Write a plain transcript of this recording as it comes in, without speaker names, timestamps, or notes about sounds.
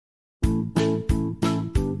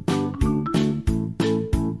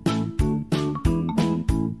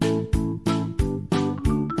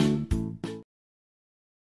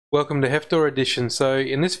Welcome to Hefftor Edition. So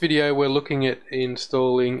in this video we're looking at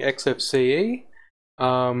installing XFCE.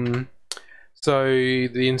 So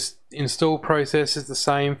the install process is the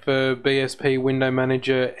same for BSP Window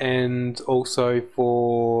Manager and also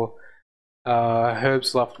for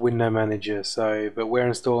Herbstloft Window Manager. But we're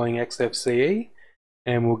installing XFCE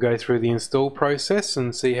and we'll go through the install process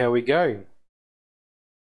and see how we go.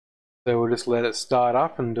 So we'll just let it start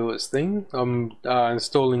up and do its thing. I'm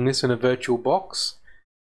installing this in a virtual box.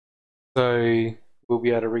 So we'll be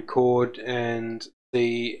able to record and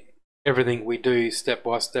see everything we do step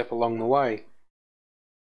by step along the way.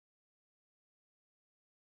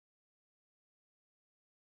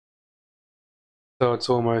 So it's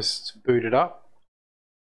almost booted up.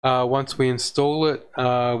 Once we install it,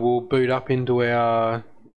 we'll boot up into our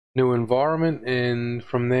new environment, and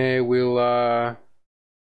from there we'll go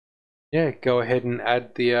ahead and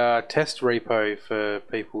add the test repo for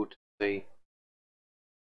people to see.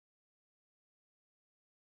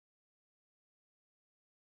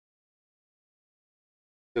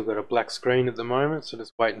 Still got a black screen at the moment, so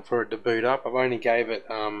just waiting for it to boot up. I've only gave it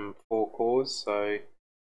 4 cores, so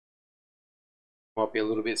might be a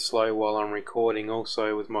little bit slow while I'm recording.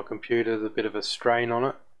 Also with my computer, there's a bit of a strain on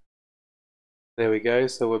it. There we go,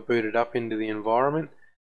 so we're booted up into the environment.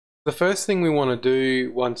 The first thing we want to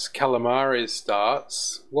do once Calamari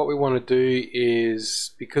starts, what we want to do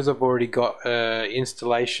is, because I've already got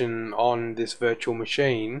installation on this virtual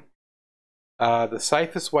machine, the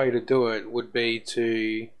safest way to do it would be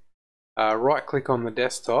to right click on the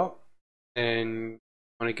desktop and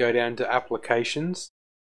want to go down to applications.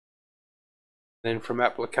 Then from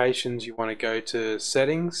applications you want to go to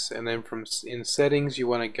settings, and then in settings you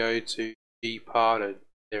want to go to Gparted.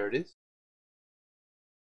 There it is.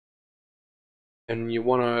 And you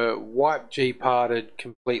want to wipe Gparted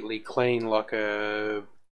completely clean like a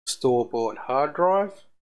store-bought hard drive.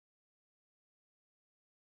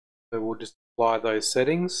 So we'll just apply those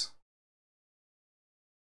settings.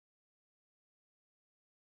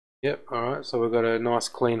 Yep, alright, so we've got a nice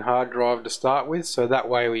clean hard drive to start with, so that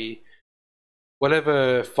way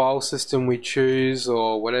whatever file system we choose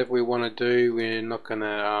or whatever we want to do, we're not going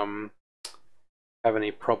to have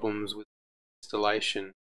any problems with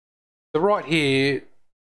installation. So right here,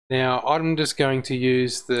 now I'm just going to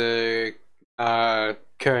use the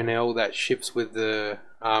kernel that ships with the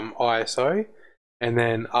ISO, and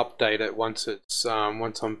then update it once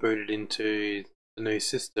I'm booted into the new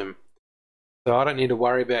system. So I don't need to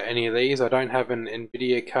worry about any of these. I don't have an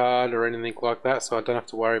NVIDIA card or anything like that, so I don't have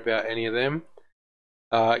to worry about any of them.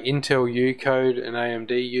 Intel U-code and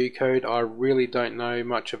AMD U-code, I really don't know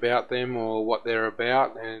much about them or what they're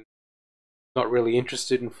about, and not really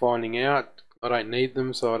interested in finding out. I don't need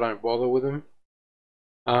them, so I don't bother with them.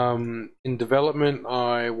 In development,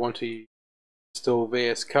 I want to install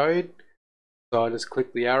VS Code, so I just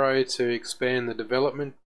click the arrow to expand the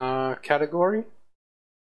development category.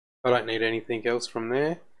 I don't need anything else from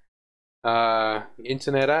there.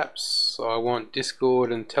 Internet apps, I want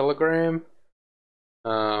Discord and Telegram.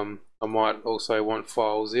 I might also want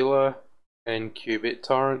FileZilla and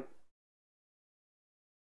QBitTorrent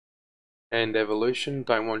and Evolution.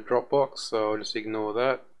 Don't want Dropbox, so I'll just ignore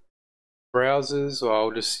that. Browsers,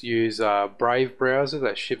 I'll just use Brave browser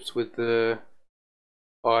that ships with the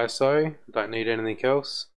ISO. Don't need anything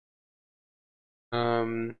else.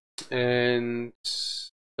 And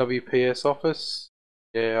WPS Office,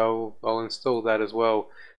 yeah, I'll install that as well.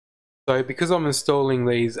 So because I'm installing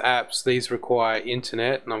these apps, these require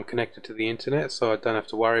internet, and I'm connected to the internet, so I don't have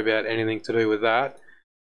to worry about anything to do with that.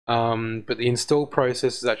 But the install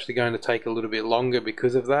process is actually going to take a little bit longer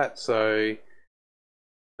because of that. So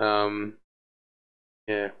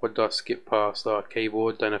yeah, what did I skip past?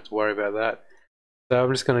 Keyboard, don't have to worry about that. So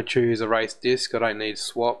I'm just going to choose erase disk. I don't need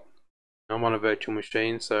swap. I'm on a virtual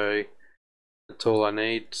machine, so that's all I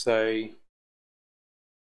need. So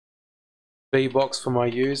VBox for my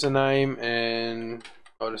username, and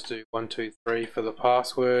I'll just do 123 for the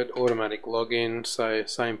password. Automatic login, so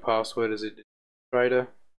same password as administrator.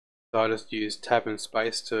 So I just use tab and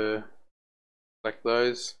space to select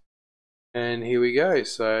those, and here we go.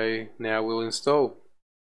 So now we'll install.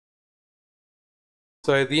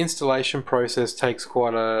 So the installation process takes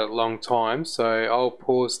quite a long time, so I'll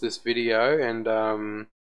pause this video and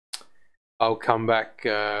I'll come back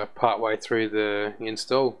partway through the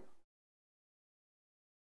install.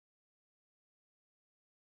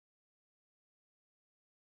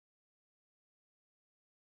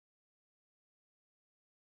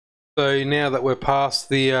 So now that we're past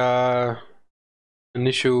the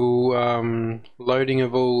initial loading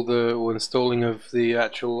of all the installing of the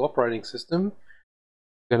actual operating system,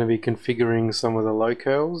 Going to be configuring some of the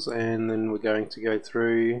locales, and then we're going to go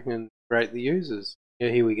through and create the users. Yeah,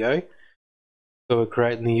 here we go. So we're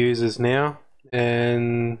creating the users now,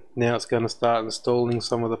 and now it's going to start installing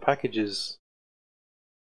some of the packages.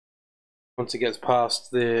 Once it gets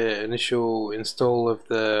past the initial install of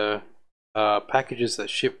the packages that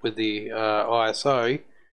ship with the ISO,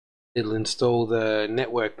 it'll install the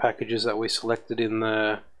network packages that we selected in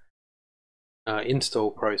the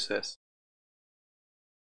install process.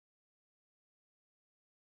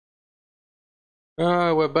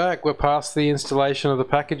 We're back. We're past the installation of the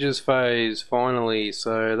packages phase finally,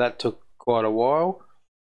 so that took quite a while.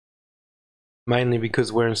 Mainly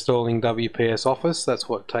because we're installing WPS Office. That's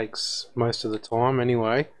what takes most of the time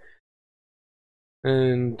anyway.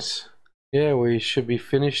 And yeah, we should be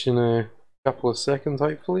finished in a couple of seconds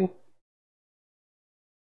hopefully,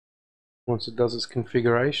 once it does its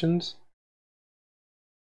configurations.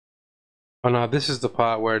 Oh no, this is the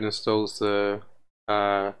part where it installs the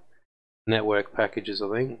network packages, I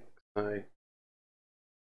think. So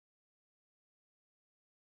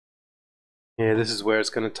yeah, this is where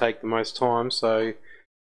it's going to take the most time, so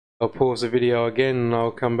I'll pause the video again and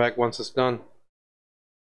I'll come back once it's done.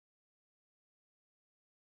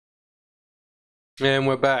 And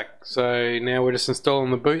we're back. So now we're just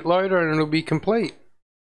installing the bootloader and it'll be complete.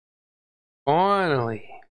 Finally.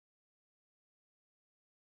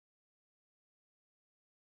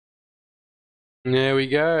 There we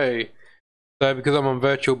go. So because I'm on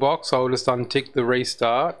VirtualBox, I'll just untick the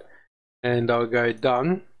restart and I'll go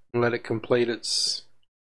done and let it complete its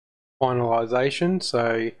finalization.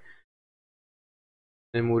 So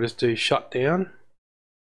then we'll just do shutdown.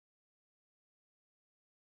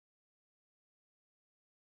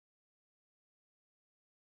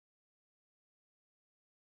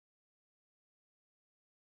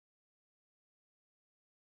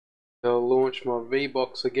 I'll launch my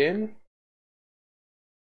VBox again.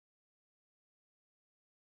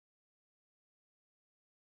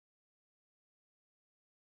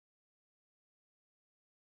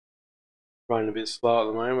 Running a bit slow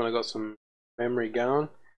at the moment. I got some memory going,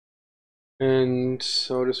 and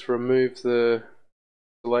I'll just remove the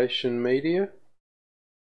installation media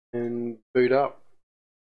and boot up.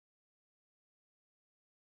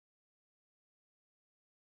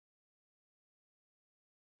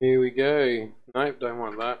 Here we go. Nope, don't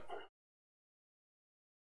want that.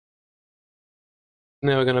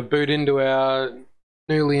 Now we're going to boot into our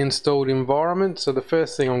newly installed environment. So the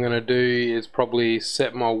first thing I'm going to do is probably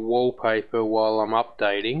set my wallpaper while I'm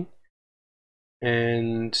updating.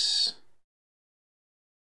 And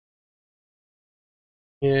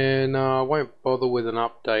yeah, no, I won't bother with an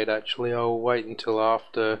update actually. I'll wait until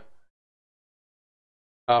after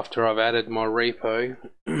I've added my repo.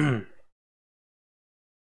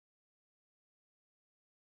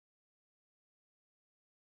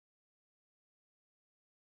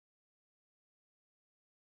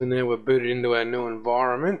 So now we're booted into our new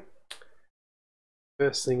environment.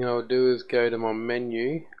 First thing I'll do is go to my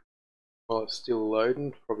menu while it's still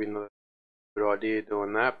loading. Probably not a good idea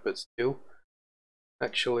doing that, but still.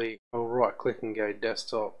 Actually, I'll right click and go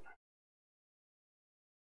desktop.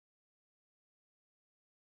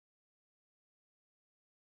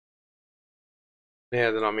 Now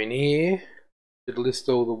that I'm in here, should list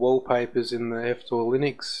all the wallpapers in the Hefftor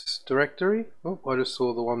Linux directory. Oh, I just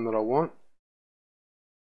saw the one that I want.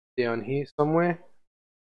 Down here somewhere.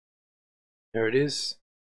 There it is.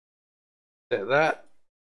 Set that.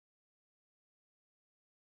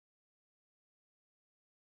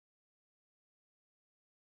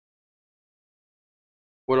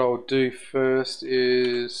 What I'll do first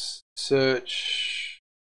is search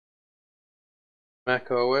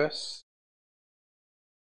Mac OS.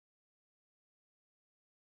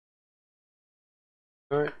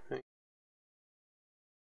 Right.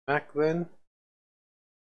 Mac then.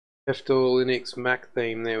 Hefftor Linux Mac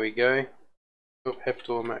theme, there we go. Oh,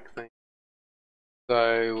 Hefftor Mac theme.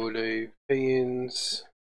 So we'll do pins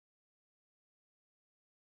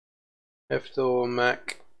Hefftor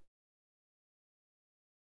Mac.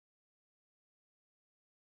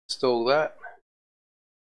 Install that.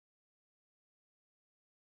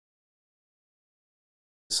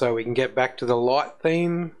 So we can get back to the light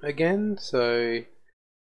theme again. So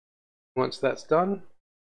once that's done.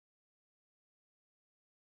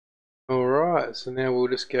 Alright, so now we'll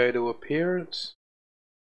just go to appearance.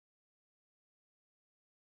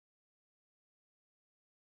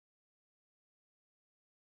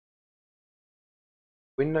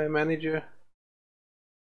 Window manager.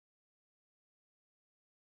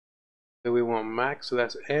 So we want Mac, so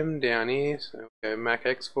that's M down here. So we'll go Mac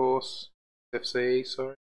X-Force, FCE,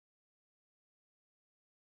 sorry.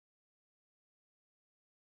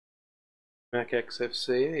 Mac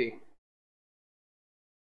XFCE.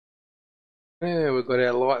 Yeah, we've got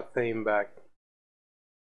our light theme back.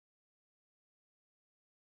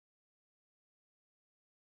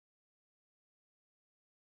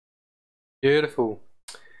 Beautiful.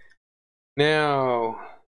 Now,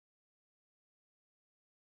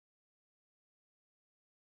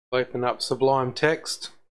 open up Sublime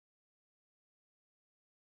Text.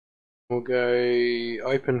 We'll go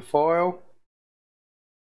open file.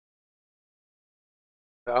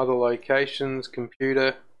 Other locations,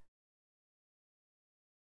 computer,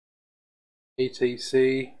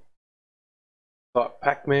 etc. Type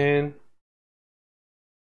Pacman.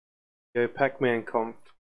 Go Pacman conf.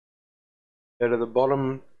 Go to the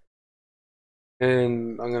bottom,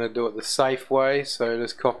 and I'm going to do it the safe way. So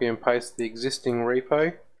just copy and paste the existing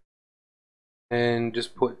repo, and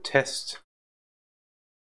just put test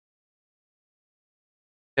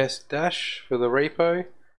dash for the repo.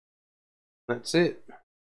 That's it.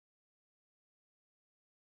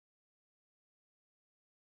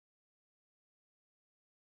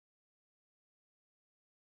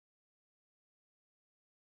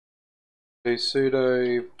 Do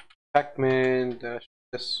sudo pacman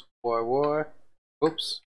 -syy.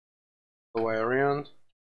 Oops, the way around.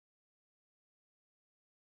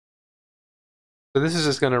 So this is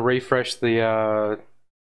just going to refresh the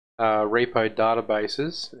repo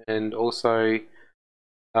databases and also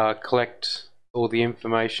collect all the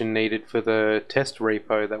information needed for the test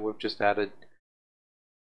repo that we've just added.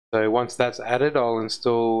 So once that's added, I'll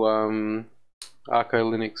install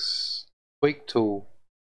Arco Linux tweak tool.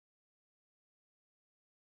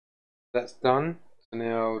 That's done. So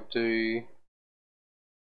now I'll do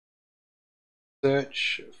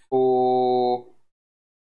search for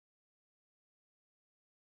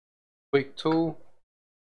tweak tool.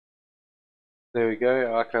 There we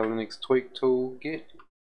go, Arco Linux tweak tool git.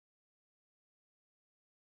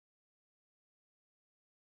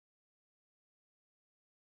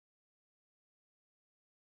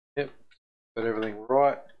 Yep, got everything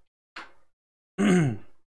right.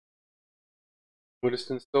 We'll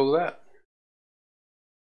just install that.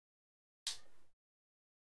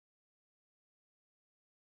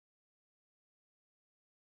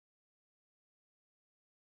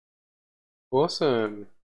 Awesome.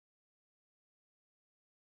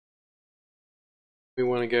 We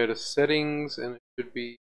want to go to settings and it should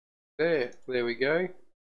be there. There we go.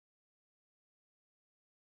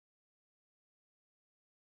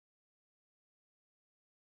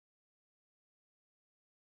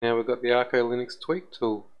 Now we've got the Arco Linux tweak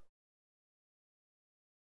tool.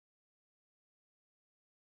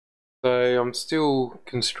 So I'm still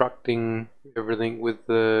constructing everything with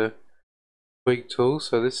the tweak tool,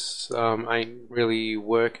 so this ain't really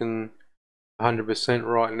working 100%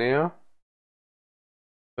 right now.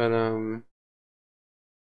 But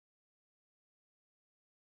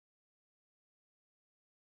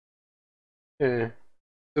yeah,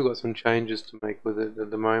 still got some changes to make with it at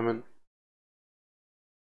the moment.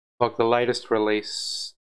 Like the latest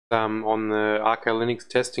release on the Arco Linux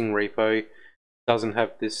testing repo doesn't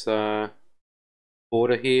have this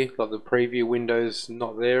border here, like the preview window's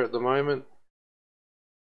not there at the moment.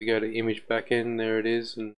 We go to image backend, there it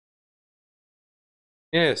is, and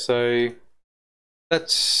yeah, so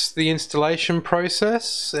that's the installation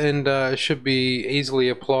process, and it should be easily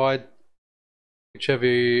applied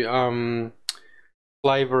whichever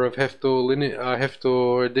flavor of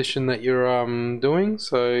Hefftor Edition that you're doing.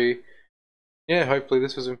 So yeah, hopefully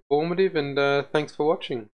this was informative, and thanks for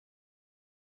watching.